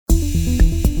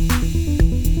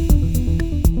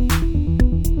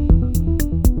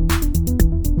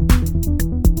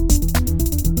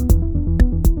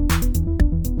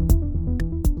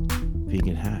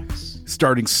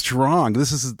starting strong.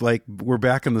 This is like we're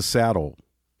back in the saddle.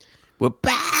 We're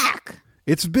back.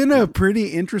 It's been a pretty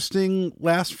interesting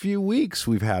last few weeks.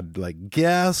 We've had like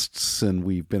guests and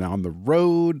we've been on the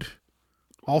road.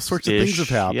 All sorts of things have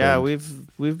happened. Yeah,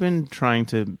 we've been trying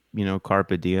to,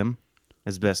 carpe diem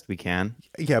as best we can.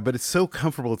 Yeah, but it's so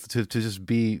comfortable to just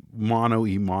be mono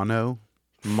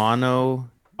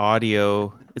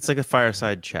audio. It's like a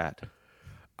fireside chat.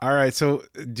 All right, so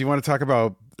do you want to talk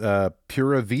about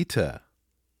Pura Vita?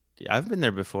 Yeah, I've been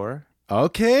there before.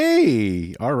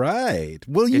 Okay, all right.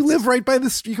 Well, you live right by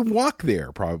this. You can walk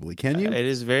there, probably. Can you? It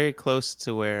is very close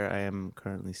to where I am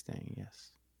currently staying.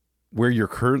 Yes. Where you're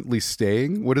currently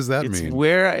staying? What does that mean?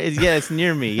 It's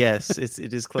near me. Yes,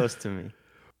 it is close to me.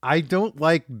 I don't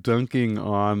like dunking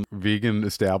on vegan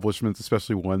establishments,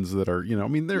 especially ones that are,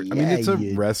 it's a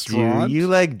restaurant. You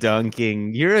like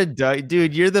dunking. You're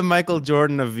dude. You're the Michael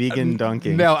Jordan of vegan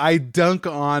dunking. No, I dunk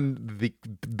on the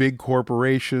big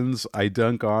corporations. I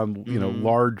dunk on,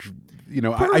 large,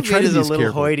 I try to be a little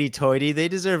careful. hoity-toity. They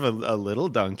deserve a little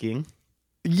dunking.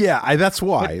 Yeah, that's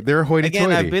why. They're hoity-toity.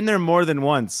 Again, I've been there more than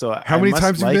once. So how many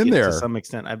times have you been there? To some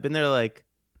extent. I've been there I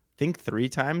think 3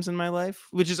 times in my life,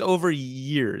 which is over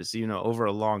years, over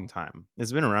a long time.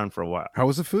 It's been around for a while. How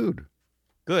was the food?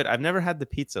 Good. I've never had the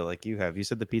pizza like you have. You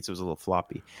said the pizza was a little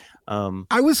floppy. So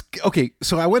I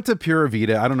went to Pura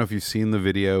Vita. I don't know if you've seen the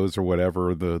videos or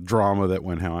whatever, the drama that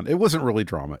went on. It wasn't really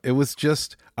drama. It was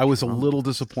just, I was a little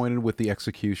disappointed with the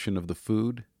execution of the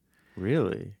food.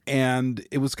 Really? And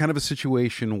it was kind of a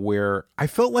situation where I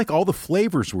felt like all the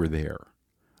flavors were there.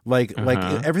 Like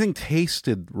everything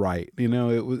tasted right, it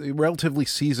was relatively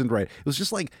seasoned right. It was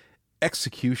just like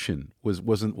execution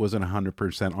wasn't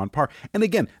 100% on par. And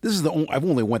again, this is I've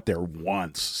only went there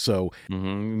once, so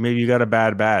maybe you got a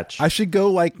bad batch. I should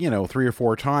go 3 or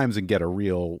 4 times and get a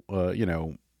real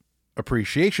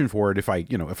appreciation for it if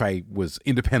I was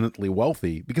independently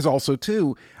wealthy, because also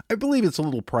too I believe it's a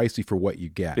little pricey for what you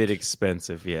get. Bit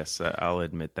expensive, yes, I'll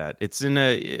admit that. It's in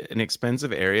an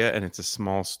expensive area and it's a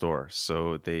small store,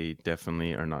 so they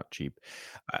definitely are not cheap.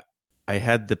 I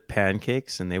had the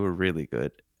pancakes and they were really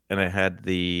good, and I had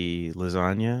the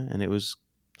lasagna and it was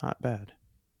not bad.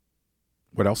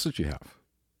 What else did you have?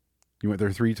 You went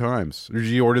there 3 times, or did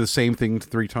you order the same thing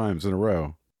 3 times in a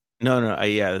row? No.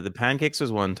 The pancakes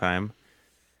was one time.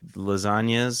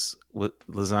 Lasagna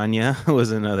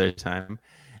was another time.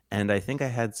 And I think I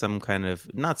had some kind of,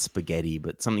 not spaghetti,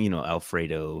 but some,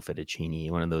 Alfredo,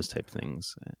 fettuccine, one of those type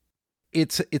things.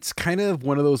 It's kind of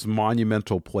one of those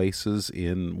monumental places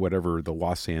in whatever the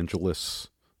Los Angeles,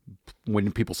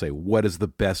 when people say, what is the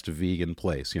best vegan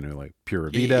place? Like Pura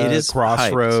Vita,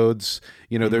 Crossroads,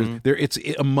 hyped. it's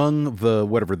among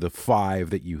the 5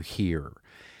 that you hear.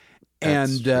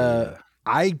 And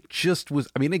I just was,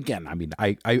 I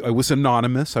was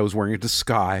anonymous. I was wearing a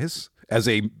disguise as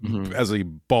a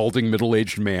balding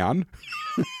middle-aged man.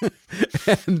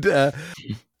 And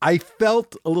I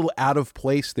felt a little out of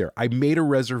place there. I made a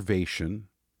reservation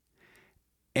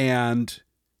and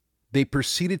they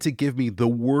proceeded to give me the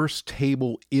worst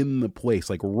table in the place,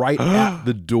 like right at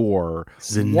the door,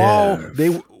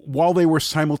 while they were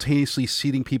simultaneously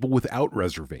seating people without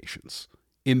reservations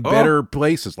in better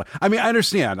places. I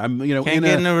understand. I'm, can't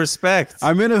get no respect.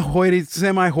 I'm in a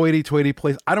semi-hoity-toity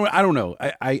place. I don't know.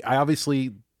 I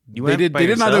obviously they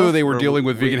did not know they were dealing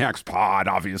with Vegan Hacks Pod.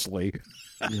 Obviously,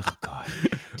 oh God,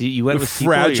 you went the with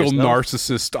fragile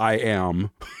narcissist I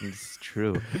am. It's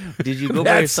true. Did you go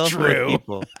by yourself or with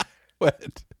people?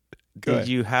 What? Did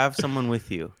you have someone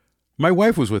with you? My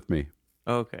wife was with me.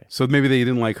 Okay. So maybe they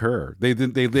didn't like her. They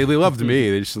loved me.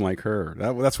 They just didn't like her.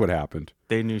 That's what happened.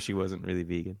 They knew she wasn't really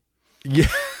vegan. Yeah.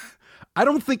 I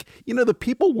don't think, the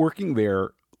people working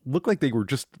there looked like they were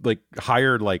just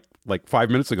hired like 5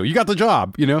 minutes ago. You got the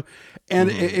job,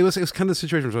 And it was kind of the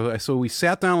situation. So we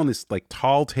sat down on this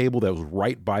tall table that was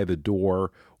right by the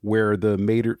door, where the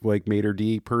maitre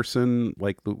d' person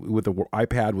with the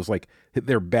iPad was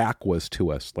their back was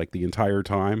to us the entire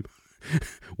time.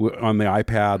 On the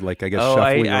iPad, I guess.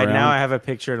 Shuffling around. Now I have a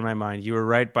picture in my mind. You were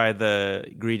right by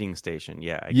the greeting station.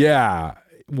 Yeah. Yeah.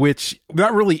 Which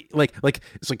not really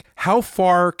it's how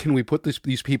far can we put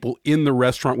these people in the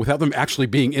restaurant without them actually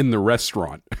being in the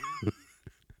restaurant?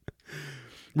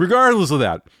 Regardless of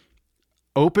that,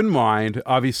 open mind.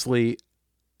 Obviously,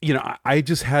 we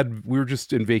were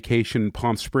just in vacation in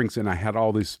Palm Springs, and I had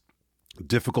all these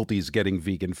difficulties getting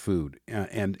vegan food,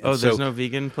 and there's no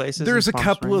vegan places. There's a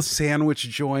couple of sandwich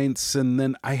joints, and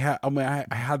then I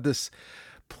had this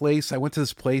place. I went to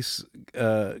this place,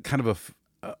 kind of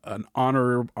an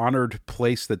honored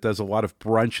place that does a lot of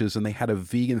brunches, and they had a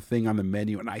vegan thing on the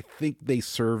menu, and I think they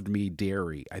served me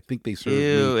dairy. I think they served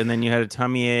Ew, me. and then you had a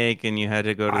tummy ache and you had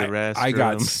to go to the restroom. I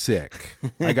got sick.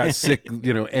 I got sick, and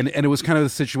it was kind of the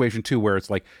situation too where it's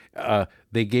like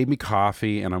they gave me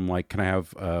coffee, and I'm like, can I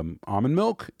have almond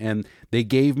milk? And they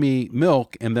gave me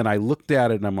milk, and then I looked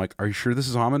at it, and I'm like, are you sure this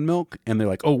is almond milk? And they're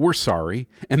like, oh, we're sorry.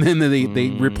 And then they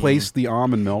replaced the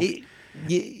almond milk.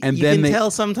 You can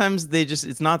tell sometimes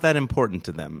it's not that important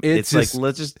to them. It's like,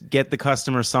 let's just get the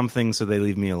customer something so they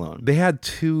leave me alone. They had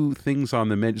two things on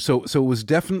the menu. So it was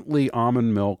definitely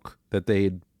almond milk that they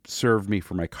had served me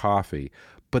for my coffee.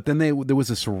 But then there was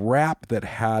this wrap that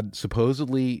had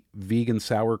supposedly vegan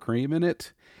sour cream in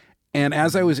it. And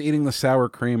as I was eating the sour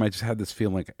cream, I just had this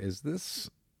feeling like, this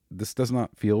does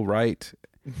not feel right.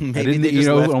 I didn't eat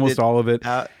almost all of it.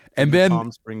 And then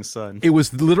Palm Springs sun. It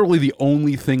was literally the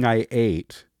only thing I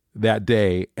ate that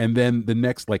day. And then the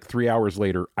next 3 hours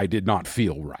later, I did not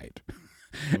feel right.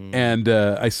 And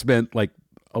I spent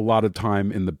a lot of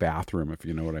time in the bathroom, if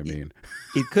you know what I mean.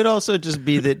 It could also just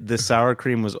be that the sour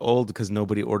cream was old because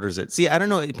nobody orders it. See, I don't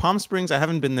know. Palm Springs, I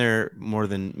haven't been there more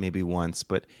than maybe once,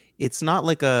 but it's not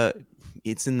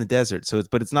it's in the desert.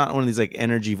 But it's not one of these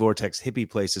energy vortex hippie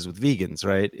places with vegans,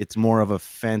 right? It's more of a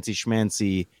fancy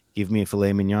schmancy, give me a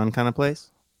filet mignon kind of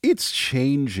place. It's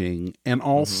changing. And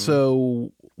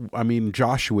also, I mean,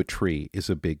 Joshua Tree is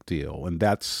a big deal. And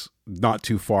that's not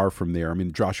too far from there. I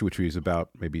mean, Joshua Tree is about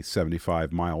maybe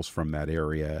 75 miles from that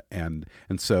area. And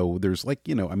so there's I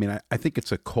think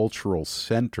it's a cultural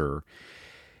center.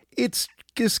 It's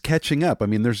just catching up. I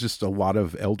mean, there's just a lot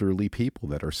of elderly people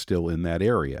that are still in that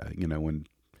area, and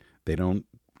they don't,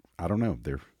 I don't know,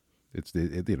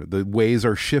 the ways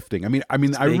are shifting. I mean, I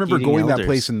remember going to that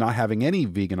place and not having any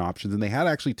vegan options, and they had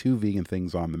actually two vegan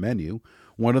things on the menu.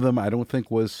 One of them I don't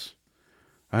think was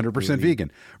 100%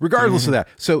 vegan. Regardless of that,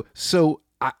 so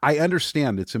I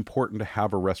understand it's important to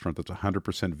have a restaurant that's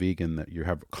 100% vegan, that you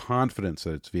have confidence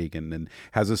that it's vegan and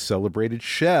has a celebrated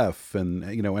chef, and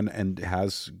and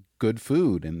has good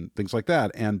food and things like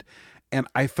that. And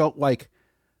I felt like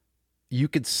you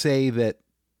could say that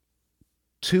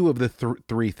two of the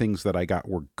three things that I got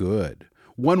were good.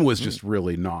 One was just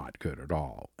really not good at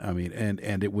all. I mean,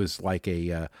 and it was like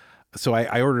so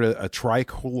I ordered a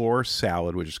tricolor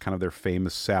salad, which is kind of their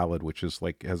famous salad, which is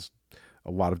has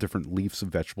a lot of different leaves of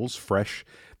vegetables, fresh.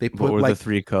 They put what were the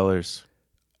three colors?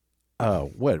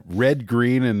 What, red,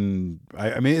 green, and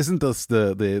I mean, isn't this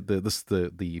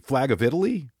the flag of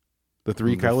Italy? The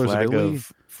three colors of Italy,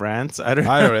 of France. I don't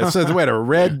know. It says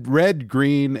red,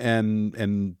 green,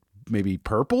 and maybe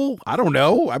purple. I don't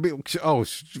know. I mean,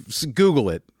 Google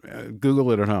it.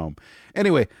 Google it at home.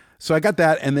 Anyway, so I got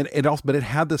that, and then but it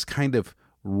had this kind of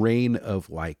rain of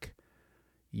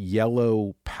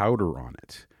yellow powder on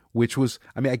it, which was,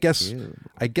 I mean, I guess,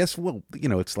 well,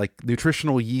 it's like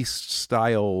nutritional yeast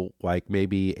style,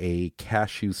 maybe a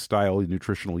cashew style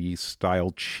nutritional yeast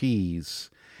style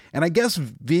cheese. And I guess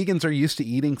vegans are used to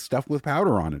eating stuff with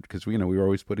powder on it because we were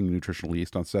always putting nutritional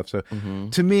yeast on stuff. So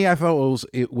to me, I felt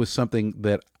it was something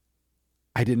that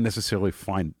I didn't necessarily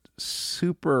find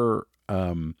super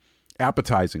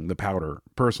appetizing, the powder,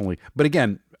 personally. But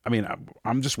again, I mean,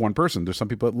 I'm just one person. There's some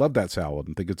people that love that salad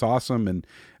and think it's awesome. And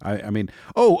I mean,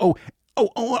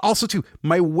 also too,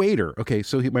 my waiter. Okay,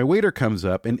 so my waiter comes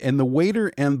up, and the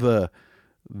waiter and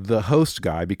the host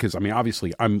guy, because I mean,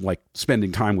 obviously I'm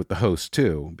spending time with the host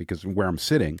too, because where I'm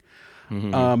sitting,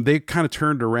 they kind of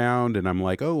turned around, and I'm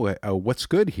like, what's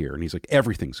good here? And he's like,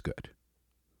 everything's good.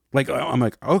 I'm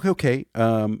like, okay.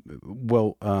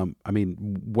 Well, I mean,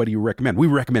 what do you recommend? We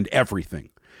recommend everything.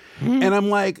 And I'm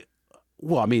like,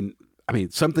 well, I mean,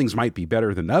 some things might be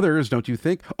better than others, don't you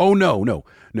think? Oh, no.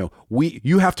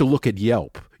 You have to look at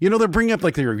Yelp. They're bringing up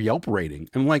their Yelp rating.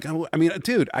 And I mean,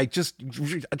 dude, I'm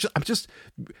just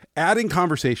adding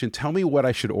conversation. Tell me what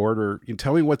I should order.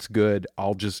 Tell me what's good.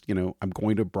 I'll just, I'm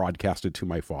going to broadcast it to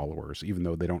my followers, even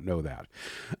though they don't know that.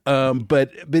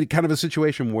 But kind of a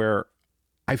situation where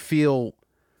I feel,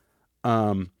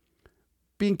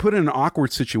 being put in an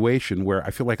awkward situation where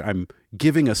I feel like I'm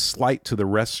giving a slight to the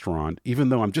restaurant, even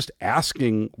though I'm just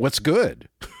asking what's good.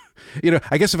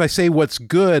 I guess if I say what's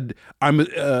good, I'm,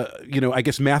 I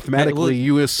guess mathematically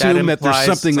you assume that there's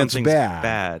something that's bad.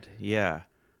 Bad, yeah.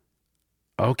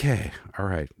 Okay, all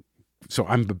right. So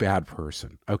I'm a bad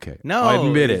person. Okay, no, I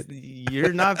admit it.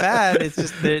 You're not bad. It's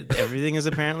just that everything is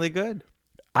apparently good.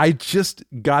 I just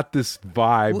got this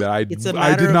vibe that it's a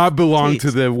I matter did not of belong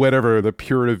to taste. the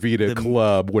Pura Vida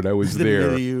club when I was The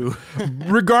there. milieu.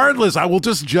 Regardless, I will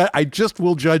just I just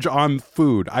will judge on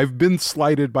food. I've been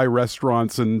slighted by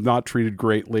restaurants and not treated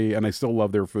greatly, and I still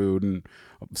love their food and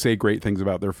say great things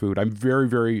about their food. I'm very,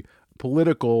 very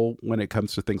political when it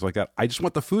comes to things like that. I just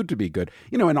want the food to be good,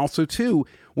 and also too,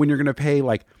 when you're going to pay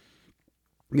like,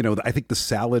 I think the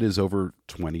salad is over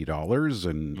 $20,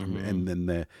 and then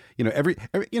the every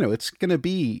it's going to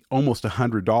be almost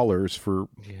 $100 for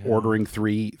ordering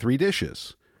three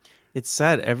dishes. It's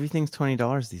sad. Everything's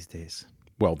 $20 these days.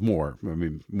 Well, more. I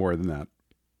mean, more than that.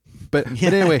 But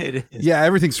anyway,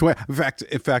 everything's $20.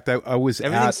 In fact, I was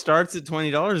everything starts at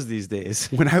 $20 these days.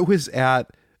 When I was at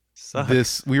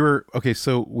this, we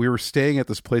were staying at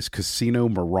this place, Casino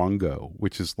Morongo,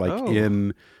 which is like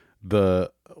in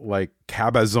the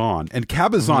Cabazon. And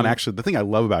Cabazon, actually, the thing I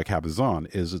love about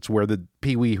Cabazon is it's where the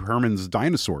Pee Wee Herman's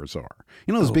dinosaurs are.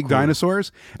 You know those big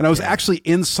dinosaurs? And I was actually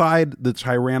inside the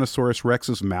Tyrannosaurus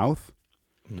Rex's mouth.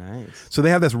 Nice. So they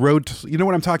have this road, you know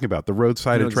what I'm talking about, the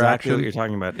roadside attraction. Exactly what you're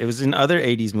talking about. It was in other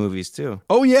 80s movies too.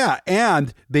 Oh yeah,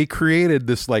 and they created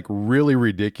this like really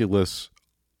ridiculous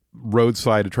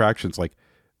roadside attractions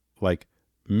like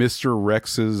Mr.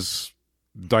 Rex's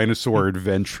Dinosaur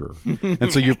Adventure.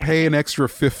 And so you pay an extra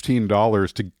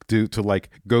 $15 to like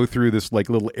go through this like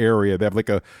little area. They have like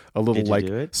a little Did you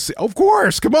do it? Of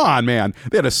course, come on, man.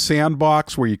 They had a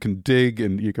sandbox where you can dig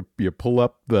and you pull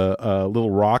up the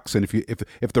little rocks, and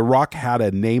if the rock had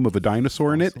a name of a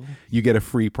dinosaur in it, you get a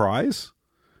free prize.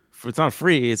 It's not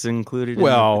free. It's included.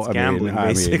 Well, in gambling,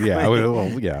 basically.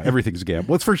 Everything's gambling.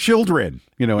 Well, it's for children,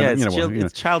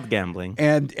 It's child gambling.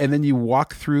 And then you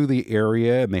walk through the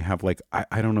area, and they have like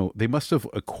I don't know. They must have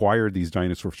acquired these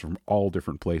dinosaurs from all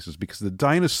different places, because the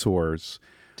dinosaurs,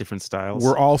 different styles,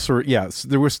 were all sort. Yes,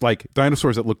 there was like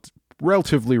dinosaurs that looked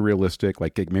relatively realistic,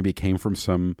 like maybe it came from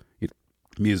some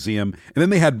museum, and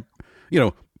then they had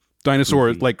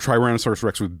dinosaurs like Tyrannosaurus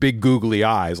Rex with big googly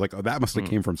eyes. Like that must have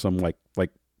came from some like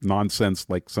nonsense,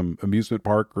 like some amusement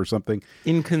park or something.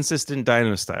 Inconsistent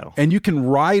dino style. And you can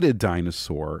ride a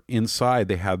dinosaur inside.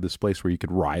 They had this place where you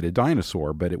could ride a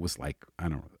dinosaur, but it was like, I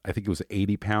don't know, I think it was an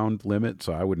 80-pound limit,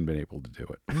 so I wouldn't have been able to do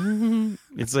it.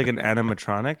 It's like an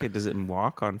animatronic. Does it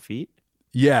walk on feet?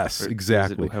 Yes, or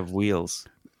exactly. Does it have wheels?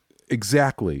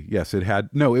 Exactly. Yes, it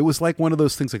was like one of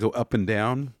those things that go up and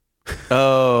down.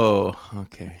 Oh,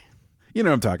 okay. You know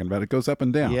what I'm talking about. It goes up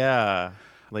and down. Yeah.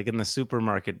 Like in the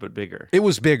supermarket, but bigger. It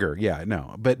was bigger, yeah,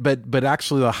 no. But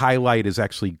actually the highlight is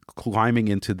actually climbing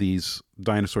into these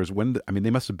dinosaurs. They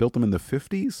must have built them in the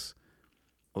 50s?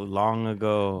 Long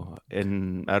ago,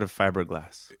 out of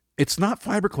fiberglass. It's not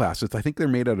fiberglass. I think they're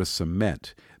made out of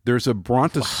cement. There's a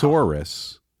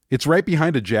Brontosaurus. Wow. It's right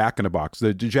behind a Jack in a Box.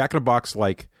 The Jack in a Box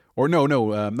not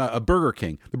a Burger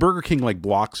King. The Burger King like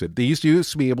blocks it. They used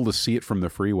to be able to see it from the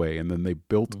freeway, and then they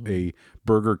built a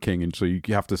Burger King, and so you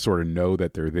have to sort of know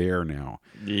that they're there now.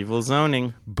 Evil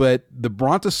zoning. But the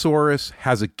Brontosaurus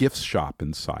has a gift shop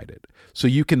inside it, so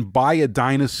you can buy a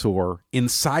dinosaur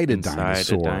inside a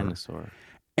dinosaur.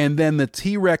 And then the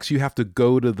T-Rex, you have to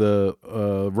go to the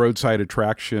roadside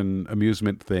attraction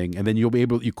amusement thing, and then you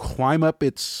climb up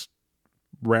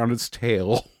around its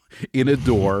tail in a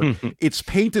door. It's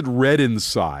painted red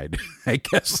inside. I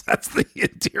guess that's the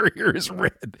interior is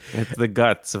red. It's the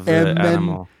guts of the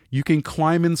animal. You can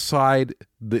climb inside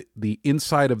the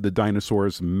inside of the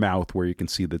dinosaur's mouth, where you can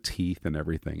see the teeth and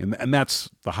everything. And that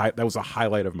was a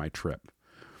highlight of my trip.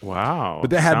 Wow. But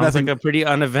that had Sounds nothing. like a pretty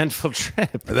uneventful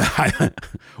trip.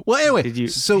 Well, anyway,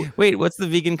 wait, what's the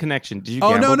vegan connection? Did you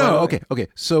gamble? No. Okay.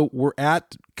 So we're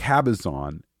at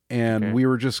Cabazon. And we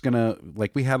were just going to,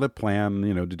 we had a plan,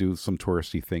 to do some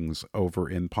touristy things over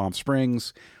in Palm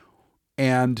Springs.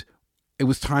 And it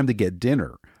was time to get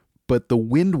dinner. But the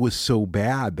wind was so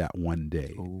bad that one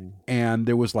day. Ooh. And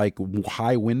there was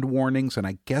high wind warnings. And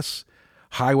I guess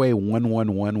Highway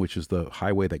 111, which is the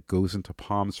highway that goes into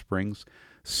Palm Springs,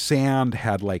 sand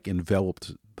had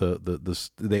enveloped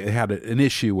they had an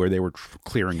issue where they were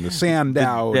clearing the sand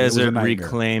out. The desert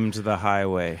reclaimed the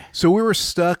highway. So we were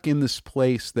stuck in this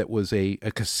place that was a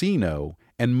casino,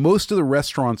 and most of the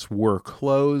restaurants were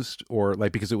closed, or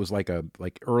because it was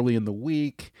early in the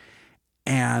week,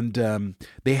 and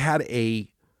they had a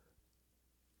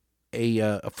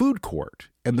food court,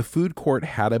 and the food court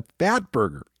had a fat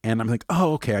burger, and I'm like,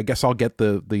 oh, okay, I guess I'll get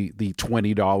the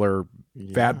 $20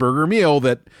 fat burger meal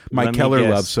that Mike Keller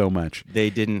loves so much. They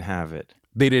didn't have it.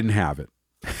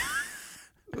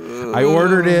 I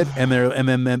ordered it, and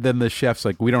then the chef's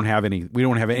like, we don't have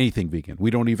anything vegan.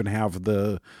 We don't even have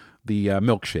the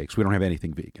milkshakes. We don't have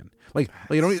anything vegan.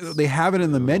 They have it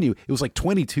in the menu. It was like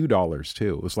 $22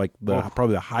 too. It was like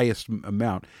probably the highest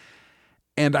amount.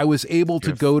 And I was able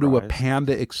to go to a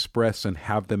Panda Express and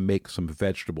have them make some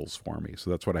vegetables for me. So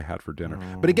that's what I had for dinner.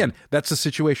 But again, that's a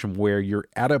situation where you're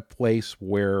at a place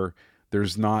where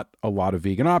there's not a lot of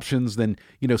vegan options. Then,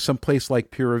 some place like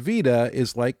Pura Vida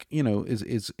is like,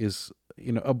 is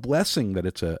a blessing that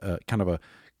it's a kind of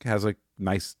has a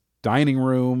nice dining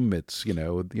room. It's,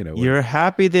 you're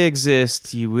happy they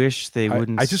exist. You wish they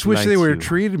wouldn't. I just wish they would have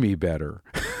treated me better.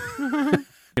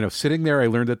 Sitting there, I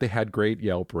learned that they had great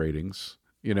Yelp ratings.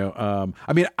 I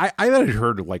had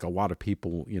heard like a lot of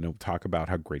people, talk about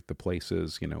how great the place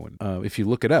is, and if you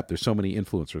look it up, there's so many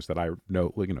influencers that I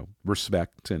know,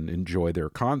 respect and enjoy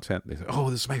their content. They say, "Oh,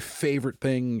 this is my favorite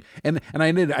thing," and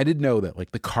I did know that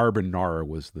like the carbonara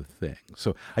was the thing.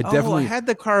 So I definitely had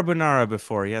the carbonara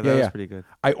before. Yeah, that was pretty good.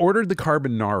 I ordered the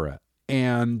carbonara,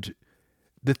 and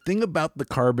the thing about the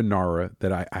carbonara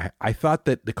that I thought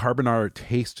that the carbonara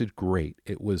tasted great.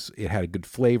 It had a good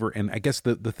flavor. And I guess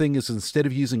the thing is, instead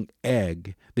of using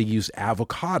egg, they use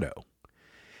avocado.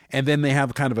 And then they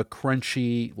have kind of a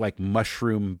crunchy, like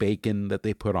mushroom bacon that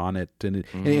they put on it. And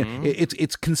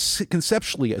it's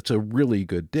conceptually, it's a really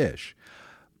good dish.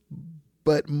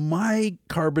 But my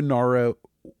carbonara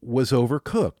was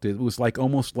overcooked. It was like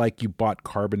almost like you bought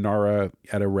carbonara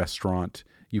at a restaurant.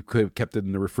 You could have kept it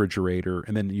in the refrigerator,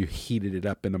 and then you heated it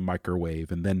up in a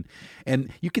microwave, and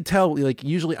you could tell, like,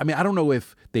 usually, I mean, I don't know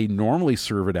if they normally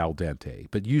serve it al dente,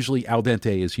 but usually al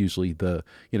dente is usually the,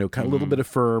 kind of a little bit of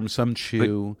firm, some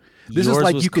chew. But this is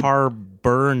like was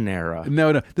carbonara.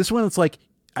 No, this one it's like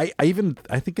I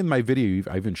think in my video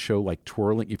I even show like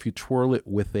twirling. If you twirl it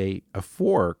with a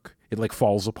fork, it like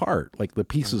falls apart. Like the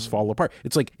pieces fall apart.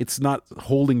 It's like it's not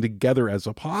holding together as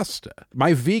a pasta.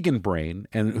 My vegan brain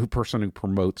and person who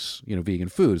promotes, vegan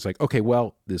food is like, okay,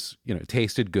 well, this,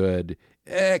 tasted good.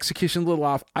 Execution a little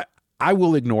off. I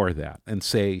will ignore that and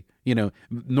say,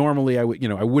 normally I would,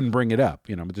 I wouldn't bring it up.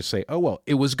 I would just say, oh, well,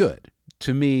 it was good.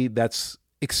 To me, that's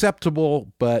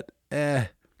acceptable, but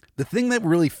the thing that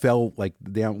really fell like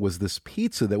down was this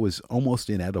pizza that was almost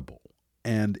inedible.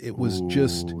 And it was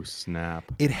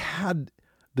snap. It had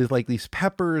these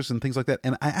peppers and things like that.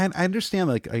 And I understand,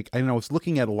 I was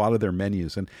looking at a lot of their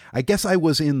menus, and I guess I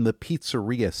was in the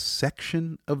pizzeria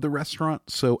section of the restaurant.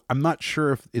 So I'm not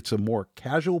sure if it's a more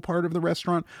casual part of the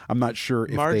restaurant. I'm not sure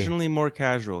if marginally more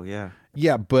casual. Yeah.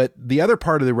 Yeah. But the other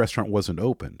part of the restaurant wasn't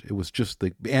opened. It was just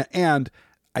and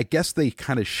I guess they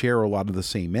kind of share a lot of the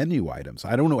same menu items.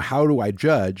 I don't know. How do I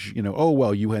judge, oh,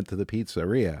 well, you went to the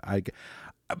pizzeria.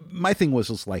 My thing was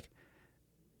just like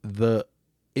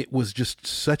it was just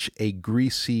such a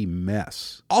greasy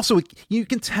mess. Also, you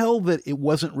can tell that it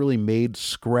wasn't really made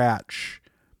scratch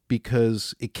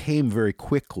because it came very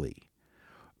quickly.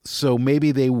 So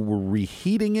maybe they were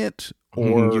reheating it,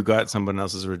 or you got someone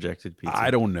else's rejected pizza. I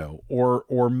don't know.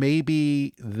 Or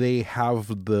maybe they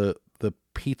have the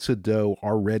pizza dough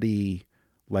already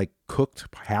like cooked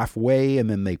halfway, and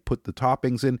then they put the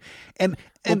toppings in. And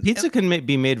pizza can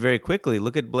be made very quickly.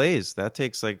 Look at Blaze. That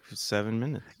takes like 7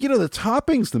 minutes. The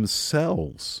toppings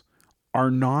themselves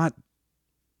are not,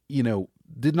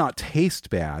 did not taste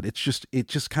bad. It's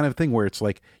just kind of a thing where it's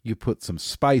like you put some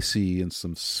spicy and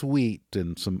some sweet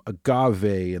and some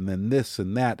agave and then this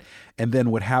and that. And then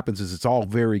what happens is it's all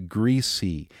very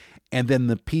greasy. And then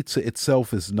the pizza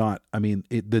itself is not,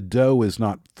 the dough is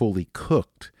not fully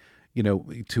cooked,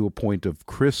 to a point of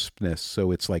crispness.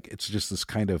 So it's like, it's just this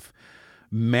kind of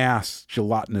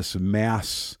gelatinous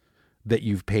mass that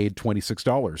you've paid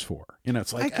 $26 for.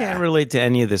 It's like, I can't relate to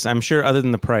any of this. I'm sure other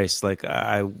than the price, like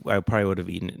I probably would have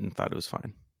eaten it and thought it was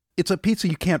fine. It's a pizza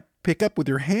you can't pick up with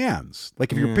your hands.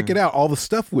 Like if you pick it out, all the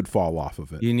stuff would fall off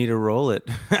of it. You need to roll it.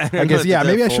 I guess,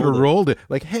 maybe I should have rolled it.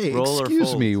 Like, hey,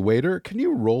 excuse me, waiter, can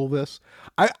you roll this?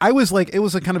 I was like, it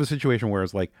was a kind of a situation where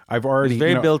it's like, I've already... It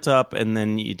was very built up, and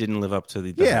then you didn't live up to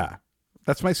the... Yeah,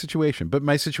 that's my situation. But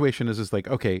my situation is like,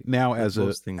 okay, now as a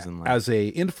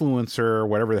influencer,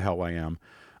 whatever the hell I am,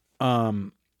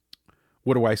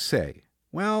 what do I say?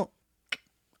 Well,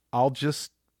 I'll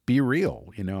just be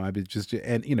real, I just,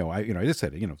 and I just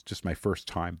said, it's just my first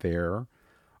time there.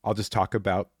 I'll just talk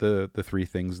about the three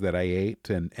things that I ate,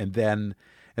 and then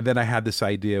I had this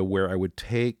idea where I would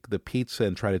take the pizza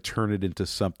and try to turn it into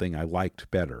something I liked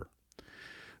better.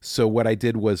 So what I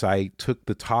did was I took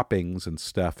the toppings and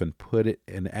stuff and put it,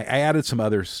 and I added some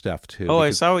other stuff too. Oh, I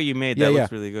saw what you made. That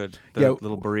looks really good. The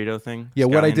little burrito thing. Yeah,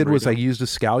 what I did was I used a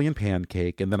scallion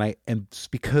pancake, and then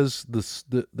because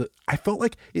I felt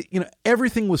like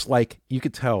everything was like, you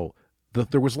could tell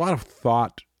that there was a lot of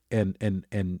thought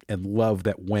and love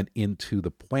that went into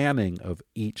the planning of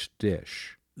each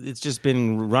dish. It's just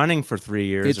been running for 3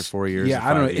 years or 4 years. Yeah, or 5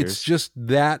 I don't know. years. It's just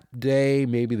that day,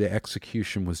 maybe the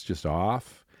execution was just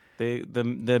off.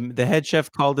 The head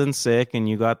chef called in sick, and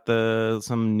you got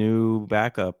some new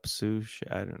backup sous.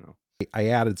 I don't know. I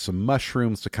added some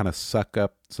mushrooms to kind of suck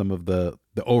up some of the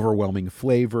overwhelming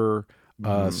flavor.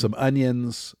 Some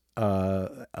onions,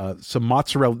 some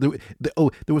mozzarella.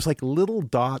 There was like little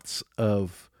dots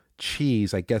of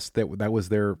cheese. I guess that was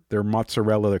their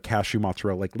mozzarella, their cashew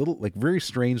mozzarella, like little, like very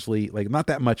strangely, like not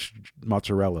that much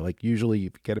mozzarella. Like usually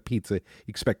if you get a pizza, you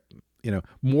expect,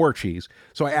 more cheese.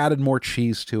 So I added more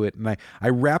cheese to it, and I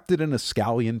wrapped it in a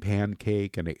scallion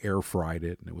pancake, and I air fried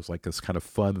it, and it was like this kind of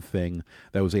fun thing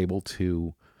that I was able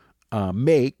to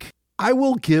make. I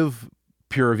will give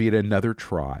Pura Vida another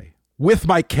try with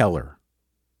my Keller.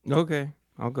 Okay,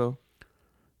 I'll go.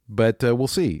 But we'll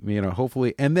see,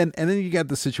 hopefully. And then you got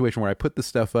the situation where I put the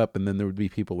stuff up, and then there would be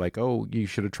people like, oh, you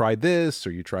should have tried this,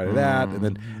 or you tried that. And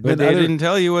then they didn't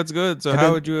tell you what's good, so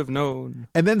how would you have known?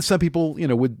 And then some people,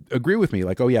 would agree with me,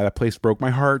 like, oh yeah, that place broke my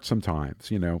heart sometimes,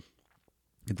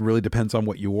 It really depends on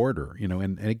what you order,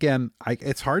 and again,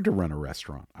 it's hard to run a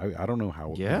restaurant. I don't know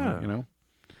how,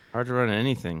 Hard to run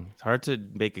anything. It's hard to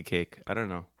bake a cake. I don't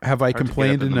know. Have I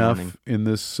complained enough in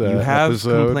this You have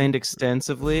episode? Complained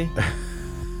extensively.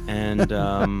 And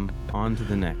on to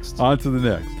the next. On to the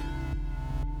next.